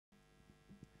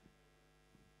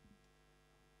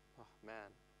Man.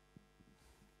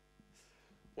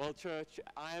 Well, church,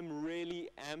 I am really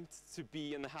amped to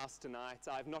be in the house tonight.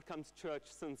 I've not come to church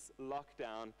since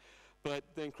lockdown, but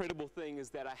the incredible thing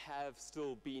is that I have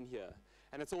still been here.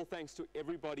 And it's all thanks to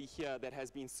everybody here that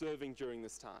has been serving during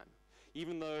this time.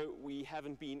 Even though we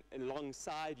haven't been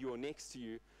alongside you or next to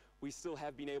you, we still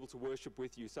have been able to worship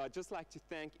with you. So I'd just like to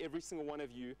thank every single one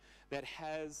of you that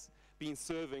has been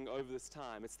serving over this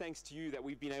time. It's thanks to you that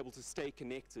we've been able to stay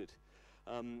connected.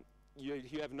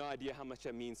 You have no idea how much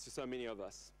that means to so many of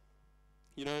us.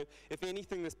 You know, if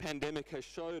anything this pandemic has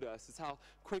showed us is how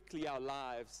quickly our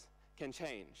lives can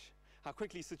change, how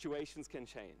quickly situations can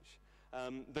change,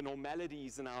 the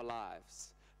normalities in our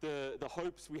lives, the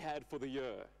hopes we had for the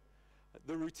year,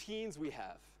 the routines we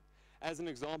have. As an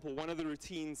example, one of the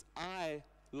routines I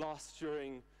lost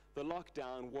during the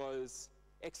lockdown was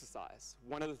exercise.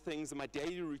 One of the things in my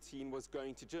daily routine was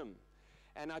going to gym.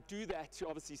 And I do that to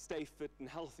obviously stay fit and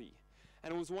healthy.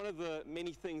 And it was one of the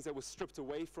many things that was stripped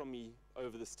away from me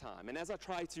over this time. And as I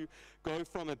try to go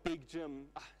from a big gym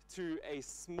to a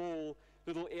small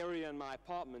little area in my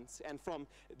apartment, and from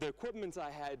the equipment I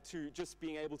had to just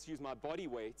being able to use my body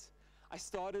weight, I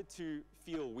started to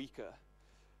feel weaker.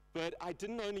 But I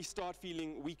didn't only start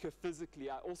feeling weaker physically,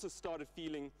 I also started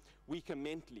feeling weaker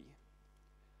mentally.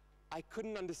 I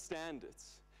couldn't understand it.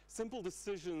 Simple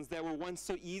decisions that were once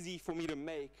so easy for me to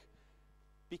make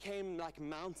became like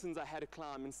mountains I had to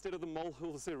climb instead of the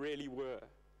molehills they really were.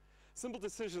 Simple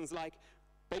decisions like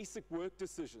basic work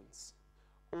decisions,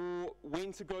 or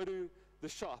when to go to the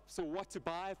shops, or what to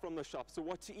buy from the shops, or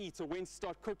what to eat, or when to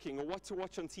start cooking, or what to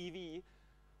watch on TV,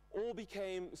 all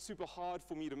became super hard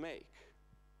for me to make.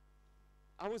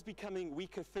 I was becoming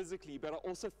weaker physically, but I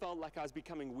also felt like I was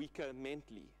becoming weaker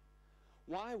mentally.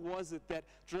 Why was it that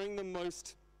during the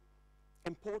most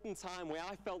important time where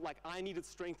I felt like I needed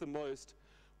strength the most,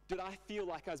 did I feel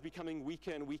like I was becoming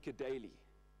weaker and weaker daily?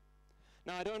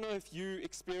 Now, I don't know if you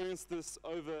experienced this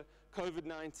over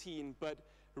COVID-19, but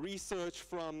research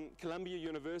from Columbia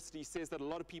University says that a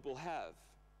lot of people have.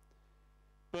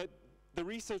 But the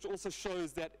research also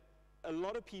shows that a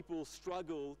lot of people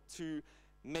struggle to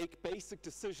make basic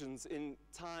decisions in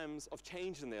times of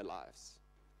change in their lives.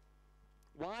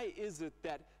 Why is it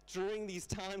that during these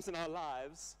times in our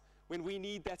lives, when we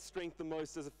need that strength the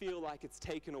most, does it feel like it's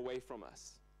taken away from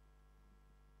us?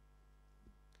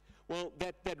 Well,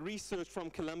 that research from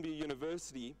Columbia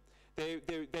University,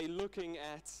 they're looking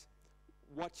at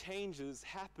what changes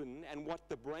happen and what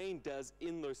the brain does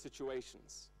in those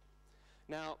situations.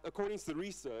 Now, according to the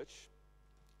research,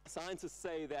 scientists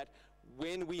say that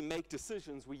when we make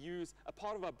decisions, we use a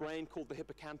part of our brain called the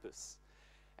hippocampus.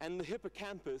 And the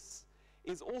hippocampus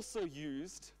is also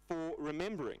used for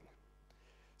remembering.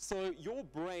 So your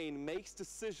brain makes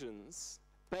decisions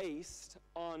based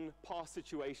on past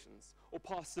situations or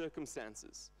past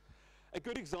circumstances. A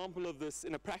good example of this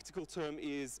in a practical term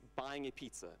is buying a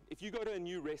pizza. If you go to a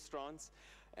new restaurant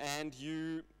and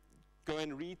you go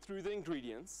and read through the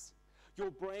ingredients, your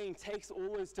brain takes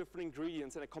all those different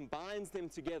ingredients and it combines them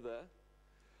together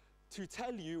to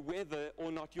tell you whether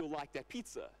or not you'll like that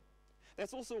pizza.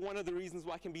 That's also one of the reasons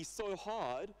why it can be so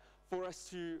hard for us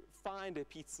to find a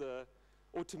pizza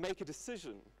or to make a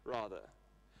decision, rather.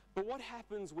 But what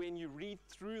happens when you read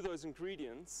through those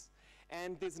ingredients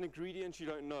and there's an ingredient you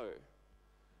don't know?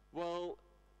 Well,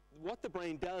 what the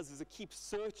brain does is it keeps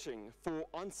searching for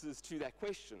answers to that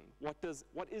question. What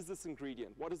is this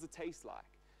ingredient? What does it taste like?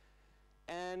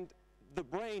 And the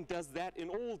brain does that in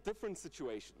all different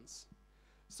situations.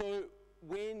 So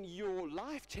when your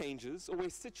life changes, or when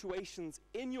situations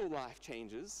in your life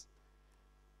changes,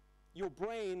 your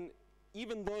brain,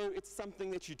 even though it's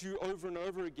something that you do over and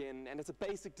over again, and it's a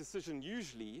basic decision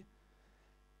usually,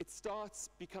 it starts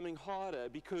becoming harder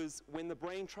because when the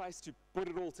brain tries to put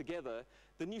it all together,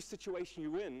 the new situation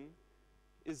you're in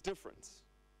is different.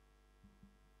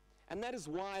 And that is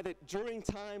why that during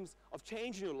times of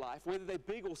change in your life, whether they're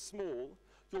big or small,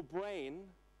 your brain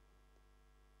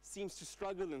seems to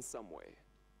struggle in some way.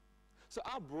 So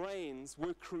our brains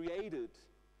were created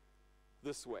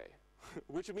this way,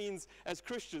 which means as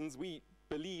Christians, we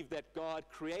believe that God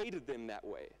created them that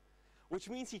way, which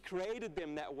means He created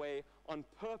them that way on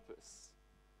purpose.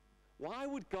 Why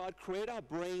would God create our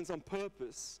brains on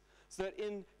purpose so that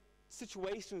in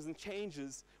situations and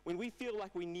changes, when we feel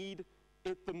like we need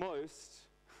it the most,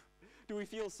 do we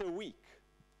feel so weak?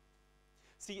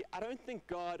 See, I don't think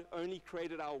God only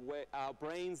created our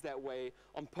brains that way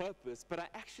on purpose, but I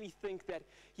actually think that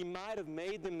He might have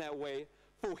made them that way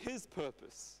for His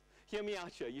purpose. Hear me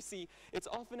out here. You see, it's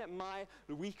often at my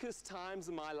weakest times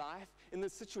in my life, in the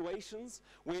situations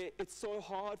where it's so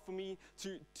hard for me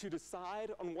to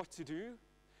decide on what to do,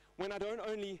 when I don't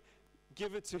only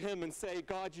give it to him and say,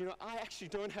 God, I actually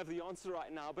don't have the answer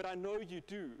right now, but I know you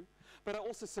do, but I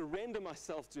also surrender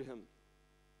myself to him.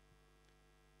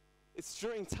 It's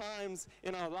during times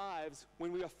in our lives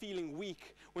when we are feeling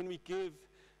weak, when we give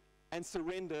and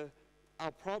surrender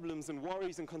our problems and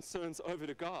worries and concerns over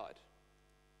to God.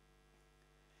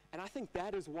 And I think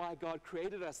that is why God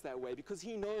created us that way, because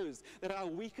he knows that at our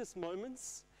weakest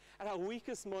moments,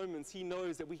 he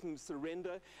knows that we can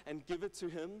surrender and give it to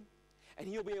him, and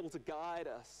he'll be able to guide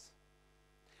us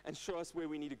and show us where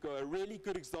we need to go. A really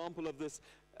good example of this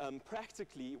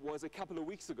practically was a couple of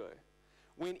weeks ago,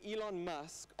 when Elon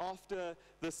Musk, after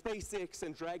the SpaceX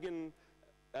and Dragon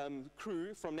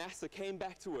crew from NASA came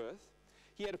back to Earth,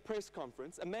 he had a press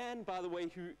conference. A man, by the way,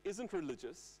 who isn't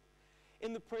religious,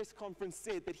 in the press conference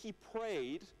said that he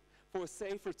prayed for a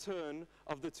safe return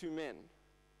of the two men.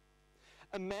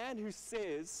 A man who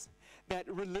says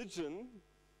that religion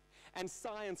and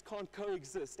science can't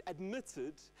coexist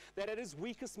admitted that at his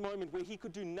weakest moment, where he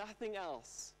could do nothing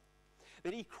else,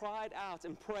 that he cried out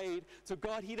and prayed to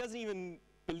God he doesn't even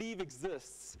believe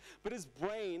exists, but his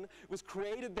brain was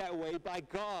created that way by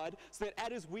God, so that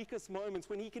at his weakest moments,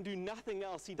 when he can do nothing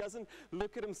else, he doesn't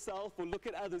look at himself or look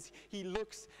at others. He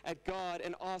looks at God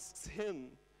and asks him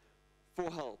for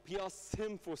help. He asks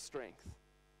him for strength.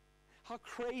 How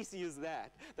crazy is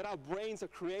that our brains are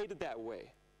created that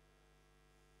way?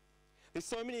 There's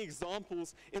so many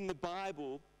examples in the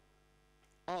Bible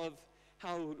of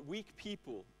how weak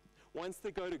people, once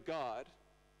they go to God,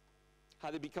 how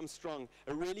they become strong.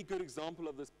 A really good example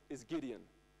of this is Gideon.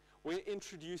 We're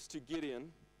introduced to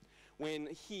Gideon when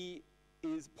he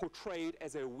is portrayed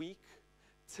as a weak,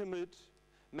 timid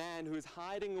man who is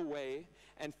hiding away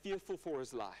and fearful for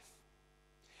his life.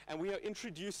 And we are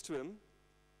introduced to him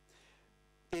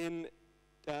in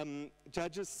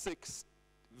Judges 6,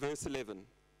 verse 11,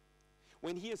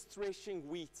 when he is threshing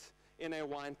wheat in a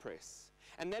winepress.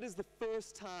 And that is the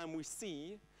first time we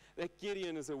see that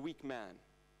Gideon is a weak man.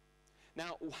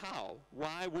 Now, how?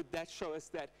 Why would that show us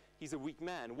that he's a weak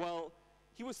man? Well,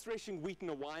 he was threshing wheat in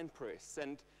a winepress,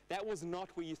 and that was not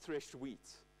where you threshed wheat.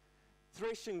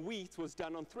 Threshing wheat was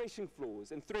done on threshing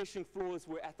floors, and threshing floors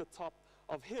were at the top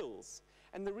of hills.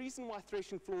 And the reason why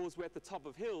threshing floors were at the top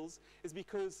of hills is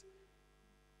because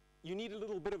you need a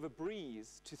little bit of a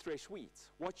breeze to thresh wheat.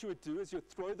 What you would do is you'd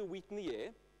throw the wheat in the air,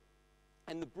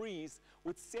 and the breeze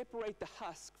would separate the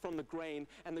husk from the grain,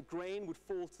 and the grain would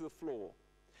fall to the floor.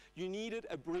 You needed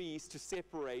a breeze to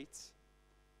separate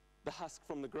the husk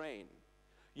from the grain.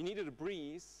 You needed a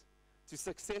breeze to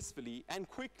successfully and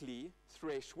quickly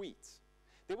thresh wheat.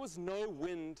 There was no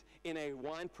wind in a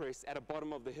winepress at the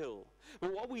bottom of the hill.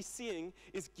 But what we're seeing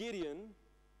is Gideon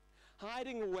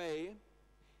hiding away,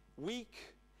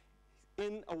 weak,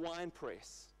 in a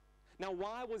winepress. Now,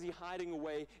 why was he hiding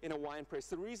away in a winepress?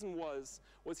 The reason was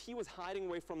he was hiding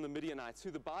away from the Midianites,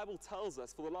 who the Bible tells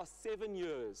us for the last 7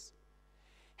 years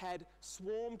had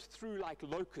swarmed through like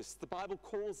locusts. The Bible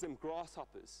calls them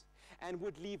grasshoppers, and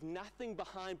would leave nothing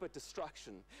behind but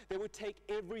destruction. They would take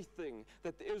everything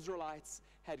that the Israelites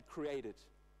had created.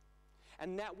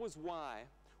 And that was why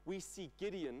we see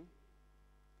Gideon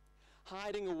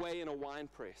hiding away in a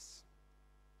winepress.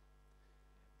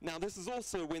 Now, this is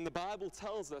also when the Bible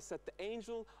tells us that the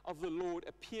angel of the Lord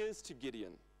appears to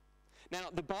Gideon. Now,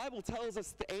 the Bible tells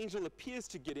us the angel appears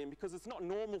to Gideon because it's not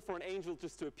normal for an angel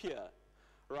just to appear,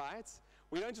 right?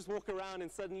 We don't just walk around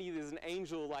and suddenly there's an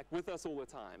angel like with us all the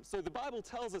time. So the Bible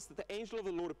tells us that the angel of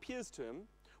the Lord appears to him,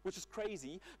 which is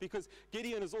crazy because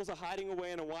Gideon is also hiding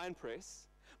away in a winepress.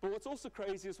 But what's also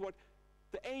crazy is what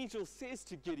the angel says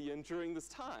to Gideon during this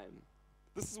time.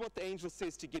 This is what the angel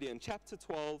says to Gideon, chapter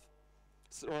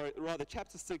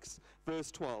 6,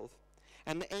 verse 12.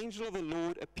 And the angel of the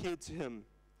Lord appeared to him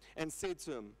and said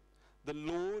to him, "The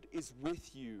Lord is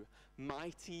with you,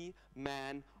 mighty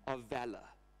man of valor."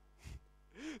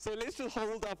 So let's just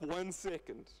hold up 1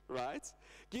 second, right?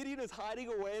 Gideon is hiding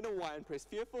away in a winepress,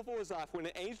 fearful for his life, when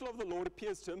an angel of the Lord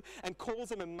appears to him and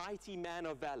calls him a mighty man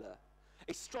of valor,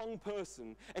 a strong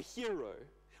person, a hero,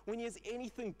 when he is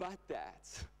anything but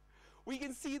that. We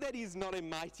can see that he's not a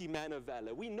mighty man of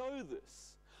valor. We know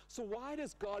this. So why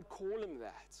does God call him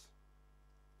that?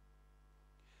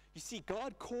 You see,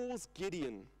 God calls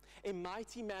Gideon a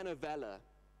mighty man of valor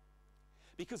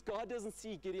because God doesn't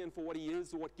see Gideon for what he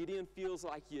is or what Gideon feels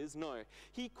like he is. No,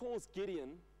 he calls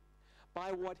Gideon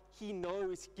by what he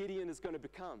knows Gideon is going to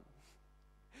become.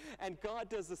 And God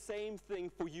does the same thing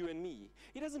for you and me.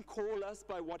 He doesn't call us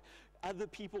by what other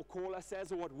people call us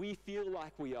as or what we feel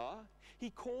like we are. He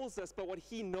calls us by what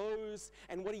He knows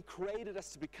and what He created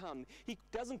us to become. He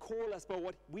doesn't call us by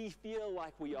what we feel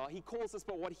like we are. He calls us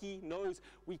by what He knows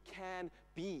we can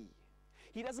be.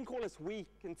 He doesn't call us weak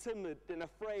and timid and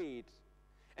afraid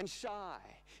and shy.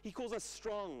 He calls us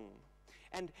strong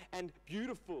and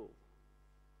beautiful.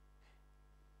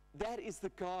 That is the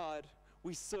God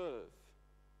we serve.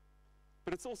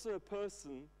 But it's also a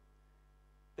person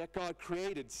that God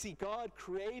created. See, God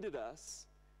created us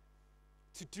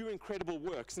to do incredible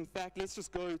works. In fact, let's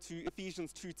just go to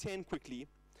Ephesians 2:10 quickly.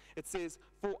 It says,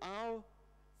 For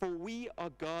we are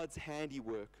God's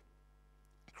handiwork,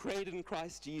 created in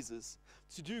Christ Jesus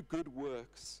to do good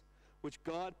works, which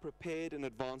God prepared in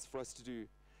advance for us to do.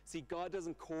 See, God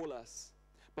doesn't call us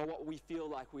by what we feel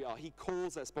like we are. He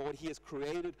calls us by what He has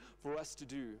created for us to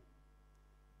do.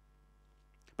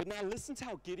 But now listen to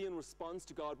how Gideon responds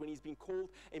to God when he's been called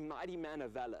a mighty man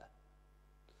of valor.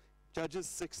 Judges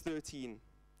 6:13.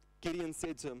 Gideon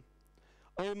said to him,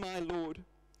 "Oh my Lord,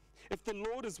 if the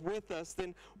Lord is with us,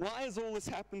 then why has all this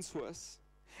happened to us?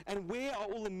 And where are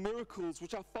all the miracles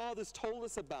which our fathers told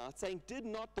us about, saying, did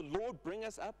not the Lord bring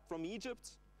us up from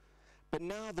Egypt? But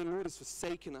now the Lord has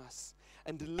forsaken us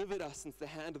and delivered us into the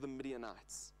hand of the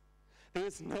Midianites." There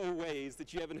is no ways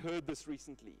that you haven't heard this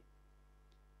recently.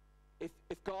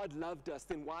 If God loved us,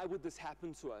 then why would this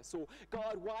happen to us? Or,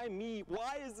 God, why me?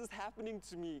 Why is this happening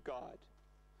to me, God?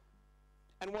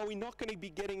 And while we're not going to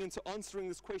be getting into answering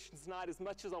this question tonight as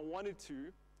much as I wanted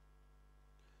to,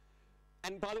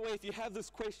 and by the way, if you have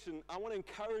this question, I want to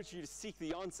encourage you to seek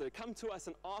the answer. Come to us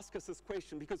and ask us this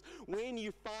question, because when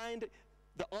you find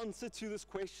the answer to this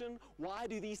question, why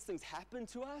do these things happen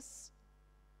to us?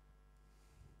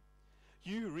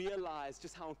 You realize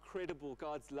just how incredible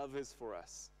God's love is for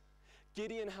us.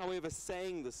 Gideon, however,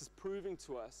 saying this is proving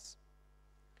to us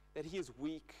that he is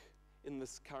weak in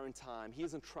this current time. He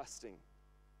isn't trusting.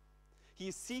 He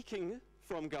is seeking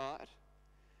from God,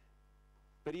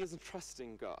 but he isn't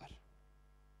trusting God.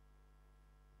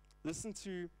 Listen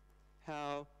to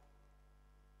how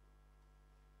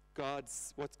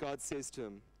what God says to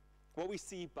him. What we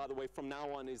see, by the way, from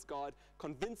now on is God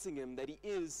convincing him that he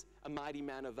is a mighty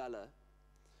man of valor.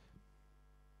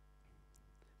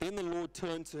 Then the Lord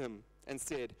turned to him and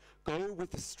said, "Go with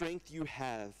the strength you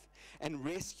have and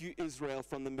rescue Israel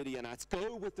from the Midianites."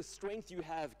 Go with the strength you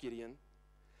have, Gideon.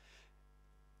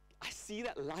 I see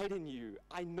that light in you.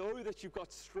 I know that you've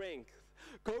got strength.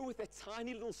 Go with that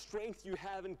tiny little strength you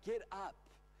have and get up.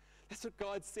 That's what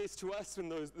God says to us in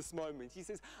this moment. He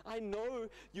says, I know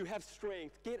you have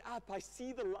strength. Get up. I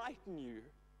see the light in you.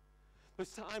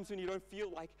 Those times when you don't feel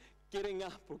like getting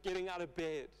up or getting out of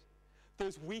bed.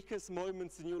 Those weakest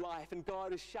moments in your life, and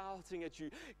God is shouting at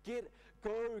you, get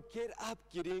up,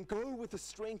 Gideon, go with the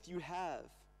strength you have.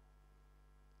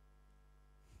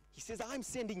 He says, I'm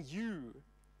sending you.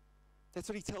 That's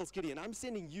what he tells Gideon, I'm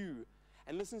sending you.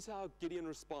 And listen to how Gideon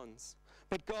responds.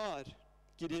 But God,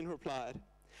 Gideon replied,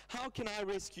 how can I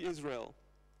rescue Israel?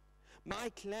 My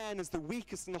clan is the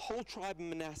weakest in the whole tribe of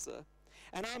Manasseh,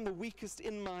 and I'm the weakest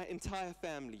in my entire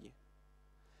family.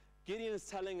 Gideon is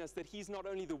telling us that he's not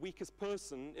only the weakest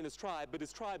person in his tribe, but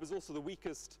his tribe is also the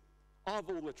weakest of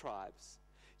all the tribes.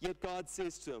 Yet God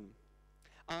says to him,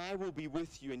 I will be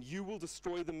with you, and you will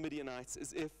destroy the Midianites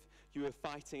as if you were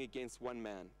fighting against one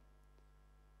man.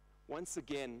 Once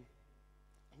again,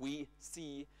 we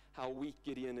see how weak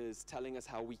Gideon is, telling us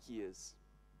how weak he is.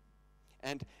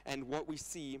 And what we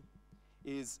see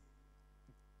is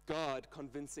God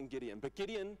convincing Gideon. But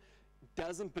Gideon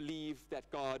doesn't believe that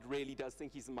God really does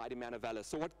think he's a mighty man of valor.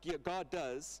 So what Gideon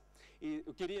does,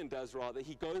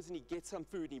 he goes and he gets some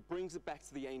food and he brings it back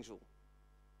to the angel.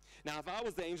 Now, if I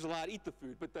was the angel, I'd eat the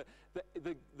food, but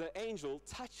the angel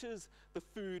touches the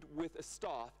food with a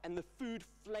staff, and the food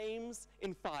flames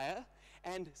in fire,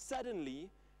 and suddenly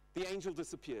the angel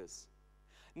disappears.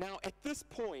 Now, at this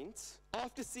point,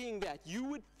 after seeing that, you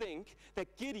would think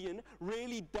that Gideon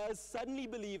really does suddenly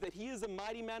believe that he is a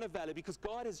mighty man of valor because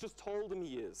God has just told him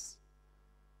he is.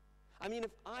 I mean,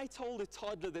 if I told a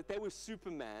toddler that they were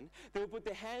Superman, they would put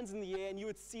their hands in the air and you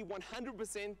would see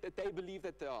 100% that they believe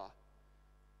that they are.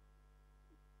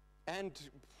 And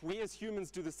we as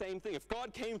humans do the same thing. If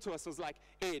God came to us and was like,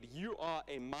 Ed, you are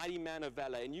a mighty man of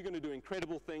valor and you're going to do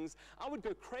incredible things, I would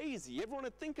go crazy. Everyone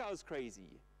would think I was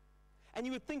crazy. And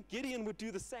you would think Gideon would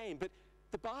do the same, but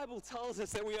the Bible tells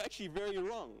us that we're actually very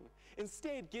wrong.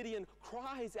 Instead, Gideon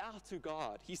cries out to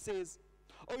God. He says,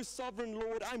 "O sovereign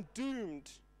Lord, I'm doomed.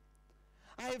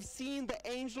 I have seen the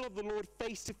angel of the Lord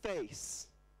face to face."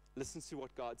 Listen to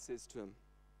what God says to him.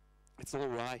 "It's all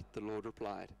right," the Lord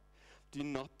replied. "Do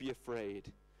not be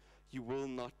afraid. You will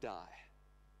not die."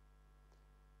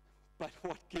 But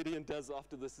what Gideon does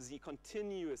after this is he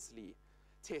continuously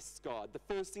tests God. The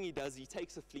first thing he does, he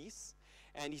takes a fleece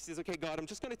and he says, "Okay, God, I'm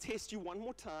just going to test you one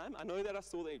more time. I know that I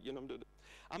saw that,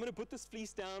 I'm going to put this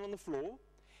fleece down on the floor,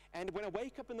 and when I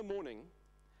wake up in the morning,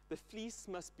 the fleece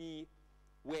must be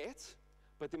wet,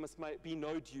 but there must be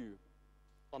no dew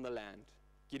on the land."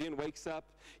 Gideon wakes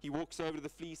up, he walks over to the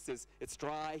fleece, says it's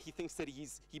dry, he thinks that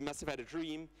he must have had a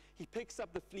dream. He picks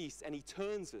up the fleece and he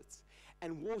turns it,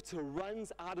 and water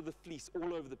runs out of the fleece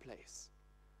all over the place.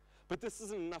 But this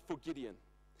isn't enough for Gideon.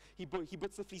 He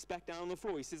puts the fleece back down on the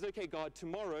floor. He says, "Okay, God,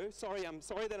 tomorrow, I'm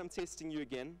sorry that I'm testing you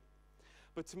again,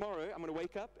 but tomorrow I'm going to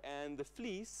wake up and the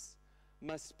fleece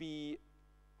must be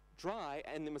dry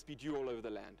and there must be dew all over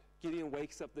the land." Gideon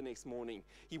wakes up the next morning.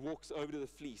 He walks over to the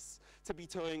fleece,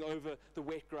 tiptoeing over the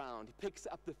wet ground. He picks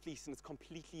up the fleece and it's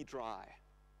completely dry.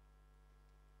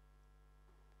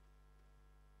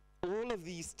 All of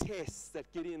these tests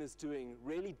that Gideon is doing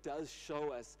really does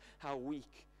show us how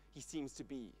weak he seems to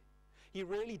be. He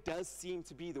really does seem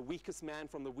to be the weakest man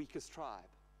from the weakest tribe.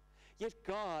 Yet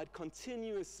God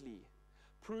continuously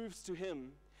proves to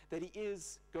him that he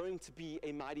is going to be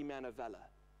a mighty man of valor.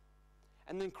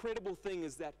 And the incredible thing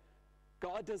is that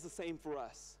God does the same for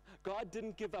us. God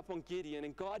didn't give up on Gideon,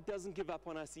 and God doesn't give up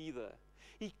on us either.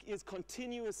 He is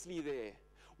continuously there,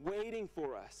 waiting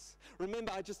for us.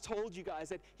 Remember, I just told you guys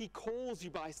that he calls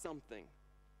you by something.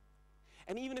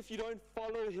 And even if you don't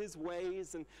follow his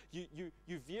ways and you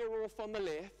veer off on the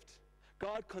left,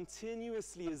 God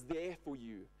continuously is there for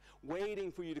you,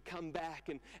 waiting for you to come back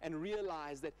and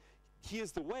realize that he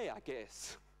is the way, I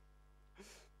guess.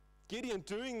 Gideon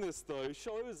doing this, though,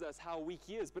 shows us how weak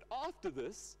he is. But after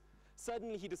this,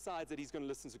 suddenly he decides that he's going to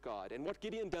listen to God. And what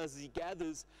Gideon does is he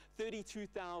gathers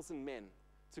 32,000 men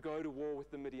to go to war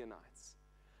with the Midianites.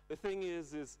 The thing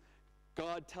is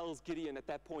God tells Gideon at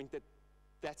that point that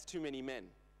that's too many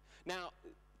men. Now,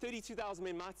 32,000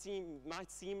 men might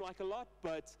seem like a lot,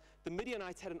 but the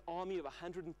Midianites had an army of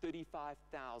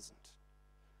 135,000.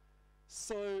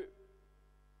 So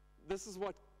this is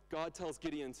what God tells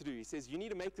Gideon to do. He says, "You need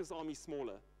to make this army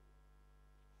smaller.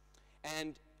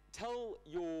 And tell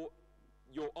your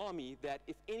army that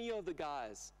if any of the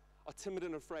guys are timid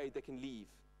and afraid, they can leave."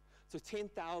 So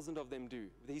 10,000 of them do.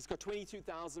 He's got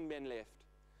 22,000 men left.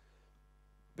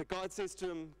 But God says to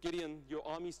him, "Gideon, your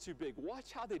army's too big.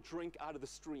 Watch how they drink out of the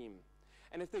stream.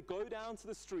 And if they go down to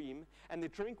the stream and they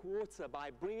drink water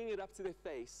by bringing it up to their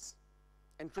face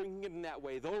and drinking it in that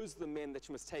way, those are the men that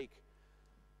you must take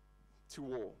to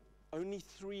war." Only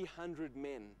 300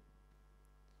 men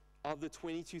of the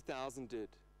 22,000 did.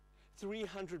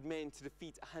 300 men to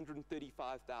defeat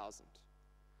 135,000.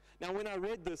 Now, when I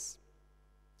read this,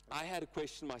 I had a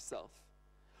question myself.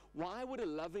 Why would a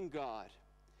loving God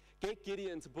get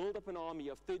Gideon to build up an army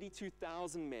of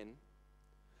 32,000 men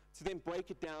to then break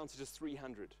it down to just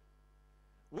 300?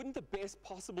 Wouldn't the best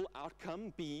possible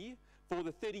outcome be for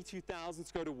the 32,000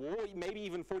 to go to war, maybe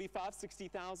even 45,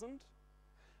 60,000?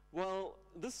 Well,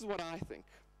 this is what I think.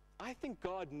 I think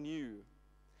God knew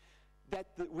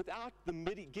that without the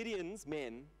Gideon's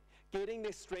men getting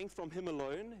their strength from him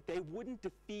alone, they wouldn't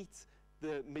defeat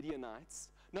the Midianites,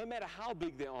 no matter how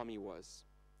big their army was.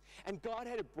 And God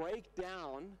had to break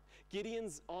down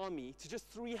Gideon's army to just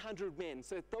 300 men,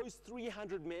 so that those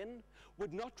 300 men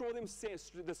would not draw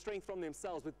the strength from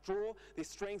themselves, but draw their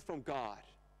strength from God.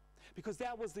 Because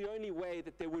that was the only way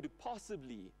that they would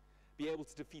possibly be able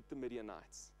to defeat the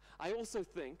Midianites. I also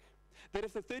think that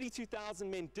if the 32,000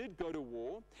 men did go to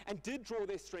war and did draw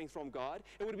their strength from God,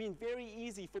 it would have been very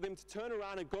easy for them to turn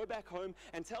around and go back home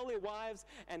and tell their wives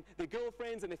and their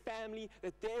girlfriends and their family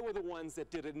that they were the ones that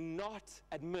did not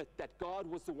admit that God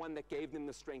was the one that gave them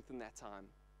the strength in that time.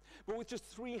 But with just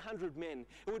 300 men,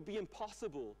 it would be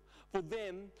impossible for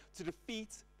them to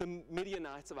defeat the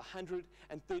Midianites of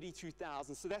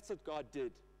 132,000. So that's what God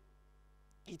did.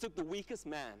 He took the weakest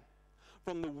man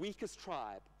from the weakest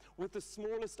tribe with the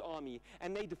smallest army,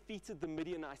 and they defeated the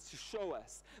Midianites to show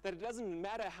us that it doesn't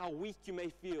matter how weak you may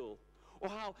feel or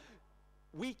how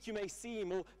weak you may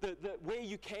seem or where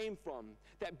you came from,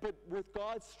 but with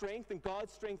God's strength and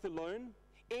God's strength alone,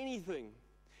 anything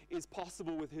is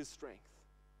possible with his strength.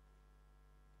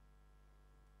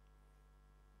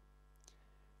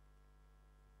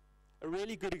 A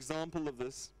really good example of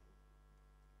this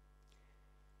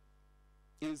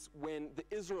is when the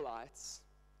Israelites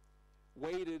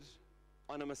waited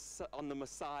on the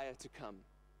Messiah to come.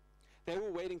 They were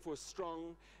waiting for a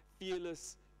strong,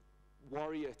 fearless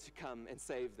warrior to come and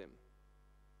save them.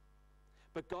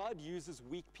 But God uses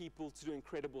weak people to do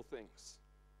incredible things.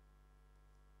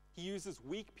 He uses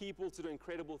weak people to do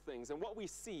incredible things. And what we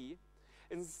see,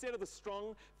 instead of the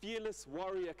strong, fearless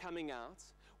warrior coming out,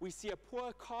 we see a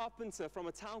poor carpenter from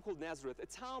a town called Nazareth, a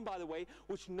town, by the way,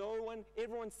 which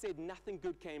everyone said nothing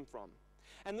good came from.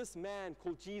 And this man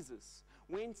called Jesus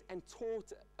went and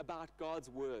taught about God's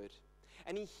word.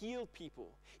 And he healed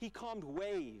people. He calmed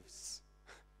waves.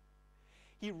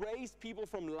 He raised people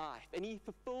from life. And he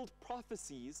fulfilled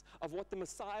prophecies of what the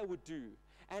Messiah would do.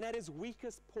 And at his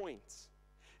weakest point,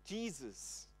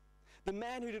 Jesus, the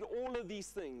man who did all of these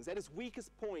things, at his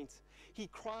weakest point, he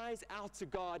cries out to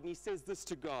God and he says this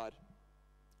to God.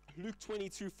 Luke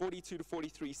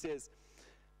 22:42-43 says,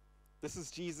 this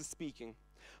is Jesus speaking,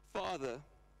 "Father,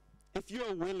 if you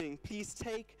are willing, please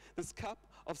take this cup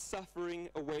of suffering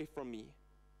away from me."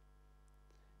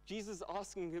 Jesus is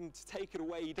asking him to take it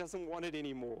away. He doesn't want it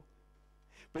anymore.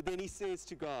 But then he says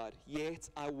to God, "Yet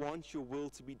I want your will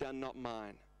to be done, not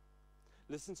mine."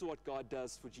 Listen to what God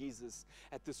does for Jesus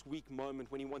at this weak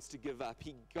moment when he wants to give up.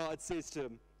 God says to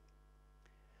him,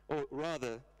 or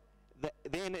rather,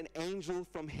 then an angel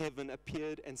from heaven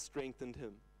appeared and strengthened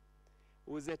him.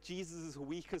 It was at Jesus'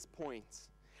 weakest point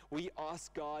where he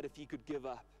asked God if he could give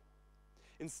up.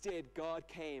 Instead, God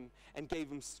came and gave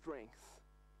him strength.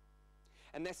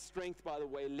 And that strength, by the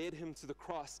way, led him to the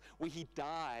cross where he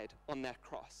died on that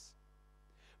cross.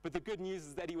 But the good news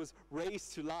is that he was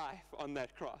raised to life on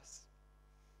that cross.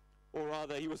 Or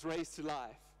rather, he was raised to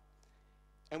life.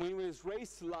 And when he was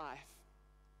raised to life,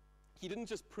 he didn't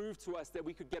just prove to us that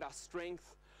we could get our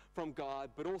strength from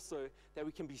God, but also that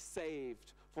we can be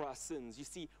saved for our sins. You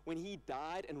see, when he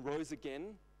died and rose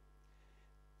again,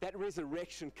 that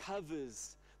resurrection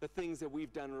covers the things that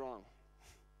we've done wrong.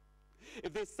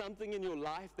 If there's something in your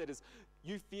life that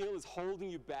you feel is holding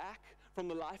you back from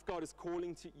the life God is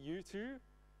calling you to,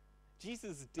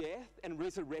 Jesus' death and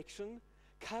resurrection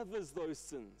covers those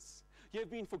sins. You have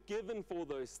been forgiven for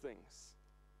those things.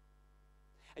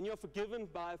 And you're forgiven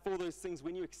for those things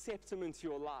when you accept him into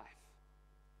your life.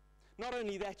 Not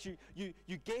only that,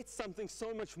 you get something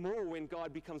so much more when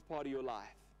God becomes part of your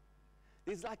life.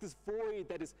 There's like this void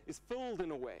that is filled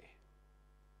in a way.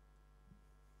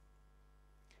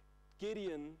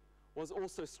 Gideon was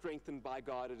also strengthened by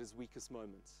God at his weakest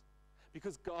moments,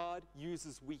 because God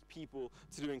uses weak people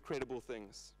to do incredible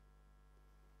things.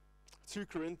 2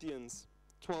 Corinthians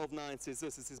 12:9 says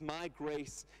this. It says, "My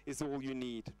grace is all you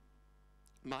need.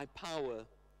 My power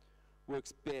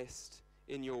works best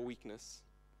in your weakness."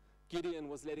 Gideon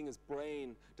was letting his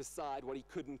brain decide what he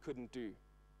could and couldn't do.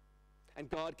 And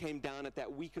God came down at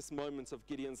that weakest moments of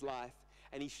Gideon's life,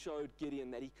 and he showed Gideon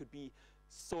that he could be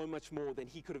so much more than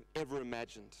he could have ever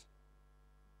imagined.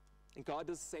 And God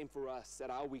does the same for us at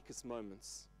our weakest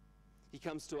moments. He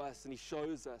comes to us and he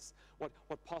shows us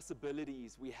what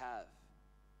possibilities we have.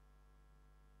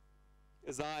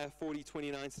 Isaiah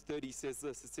 40:29-30 says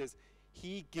this. It says,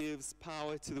 "He gives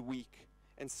power to the weak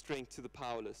and strength to the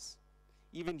powerless.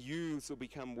 Even youths will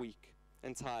become weak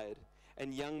and tired,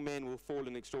 and young men will fall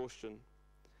in exhaustion.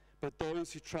 But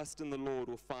those who trust in the Lord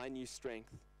will find new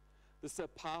strength." This is a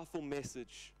powerful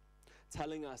message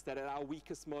telling us that at our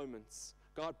weakest moments,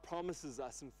 God promises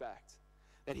us, in fact,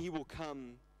 that he will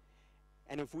come,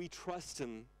 and if we trust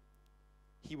him,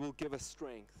 he will give us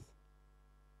strength.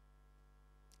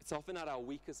 It's often at our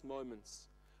weakest moments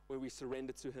where we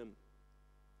surrender to him.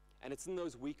 And it's in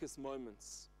those weakest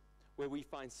moments where we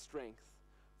find strength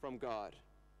from God.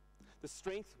 The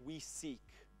strength we seek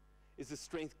is the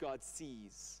strength God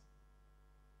sees.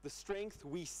 The strength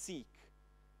we seek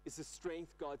is the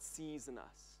strength God sees in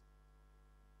us.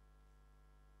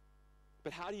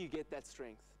 But how do you get that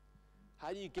strength?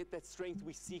 How do you get that strength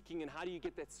we're seeking, and how do you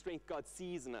get that strength God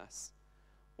sees in us?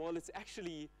 Well, it's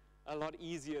actually a lot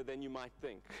easier than you might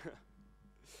think.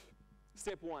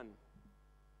 Step one,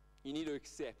 you need to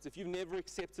accept. If you've never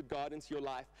accepted God into your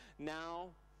life,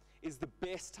 now is the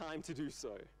best time to do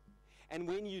so. And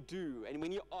when you do, and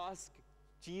when you ask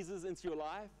Jesus into your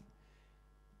life,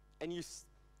 and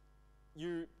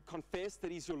you confess that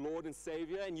he's your Lord and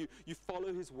Savior, and you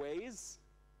follow his ways,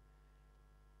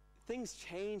 things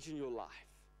change in your life.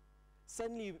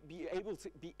 Suddenly you be able to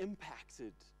be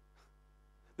impacted.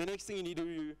 The next thing you need to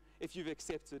do, if you've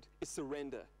accepted, is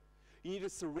surrender. You need to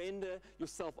surrender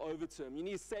yourself over to him. You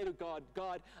need to say to God,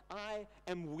 "God, I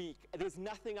am weak. There's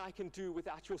nothing I can do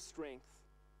without your strength."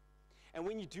 And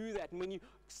when you do that, and when you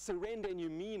surrender and you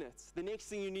mean it, the next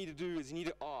thing you need to do is you need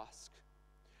to ask.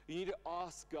 You need to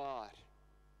ask God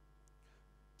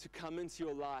to come into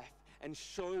your life and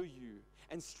show you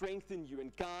and strengthen you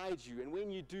and guide you. And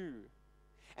when you do,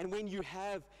 and when you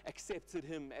have accepted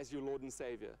him as your Lord and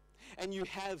Savior, and you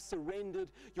have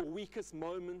surrendered your weakest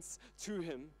moments to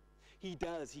him, He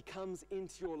does. He comes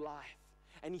into your life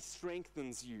and He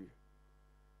strengthens you.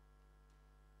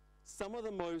 Some of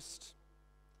the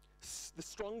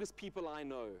strongest people I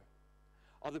know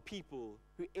are the people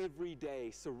who every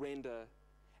day surrender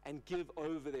and give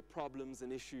over their problems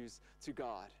and issues to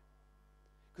God.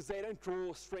 Because they don't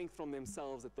draw strength from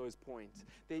themselves at those points.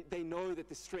 They know that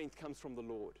the strength comes from the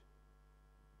Lord.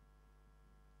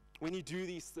 When you do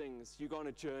these things, you go on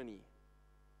a journey.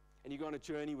 And you go on a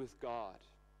journey with God,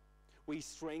 where He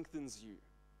strengthens you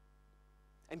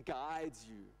and guides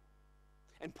you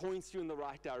and points you in the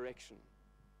right direction.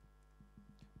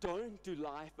 Don't do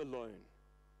life alone.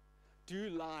 Do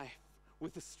life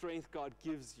with the strength God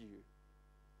gives you.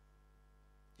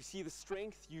 You see, the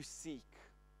strength you seek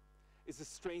is the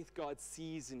strength God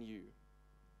sees in you.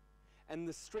 And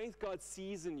the strength God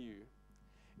sees in you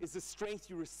is the strength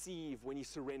you receive when you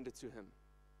surrender to Him.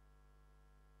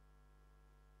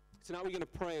 So now we're going to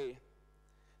pray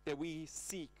that we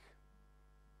seek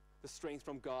the strength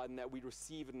from God and that we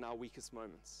receive it in our weakest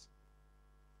moments.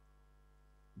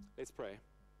 Let's pray.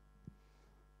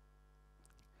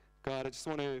 God, I just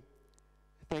want to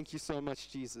thank you so much,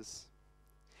 Jesus,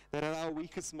 that at our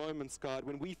weakest moments, God,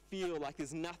 when we feel like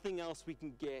there's nothing else we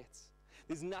can get,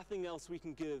 there's nothing else we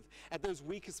can give, at those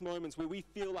weakest moments where we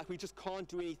feel like we just can't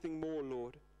do anything more,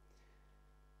 Lord,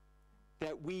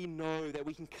 that we know that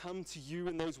we can come to you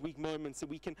in those weak moments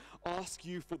and we can ask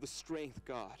you for the strength,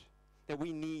 God, that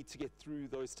we need to get through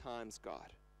those times,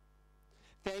 God.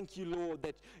 Thank you, Lord,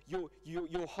 that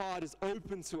your heart is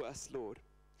open to us, Lord,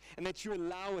 and that you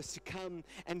allow us to come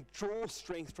and draw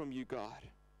strength from you, God.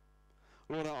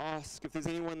 Lord, I ask if there's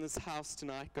anyone in this house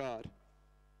tonight, God,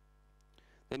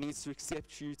 that needs to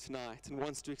accept you tonight and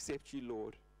wants to accept you,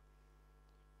 Lord,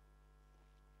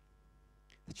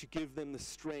 that you give them the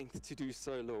strength to do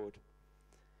so, Lord.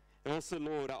 And also,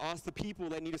 Lord, I ask the people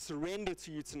that need to surrender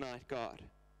to you tonight, God,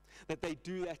 that they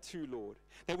do that too, Lord.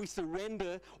 That we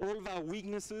surrender all of our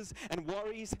weaknesses and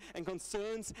worries and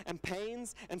concerns and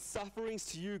pains and sufferings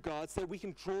to you, God, so that we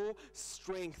can draw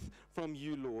strength from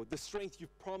you, Lord. The strength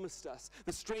you've promised us,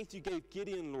 the strength you gave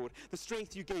Gideon, Lord, the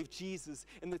strength you gave Jesus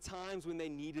in the times when they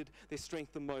needed their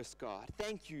strength the most, God.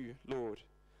 Thank you, Lord,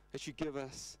 that you give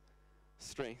us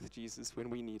strength, Jesus, when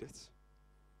we need it.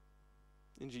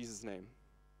 In Jesus' name,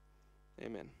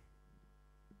 amen.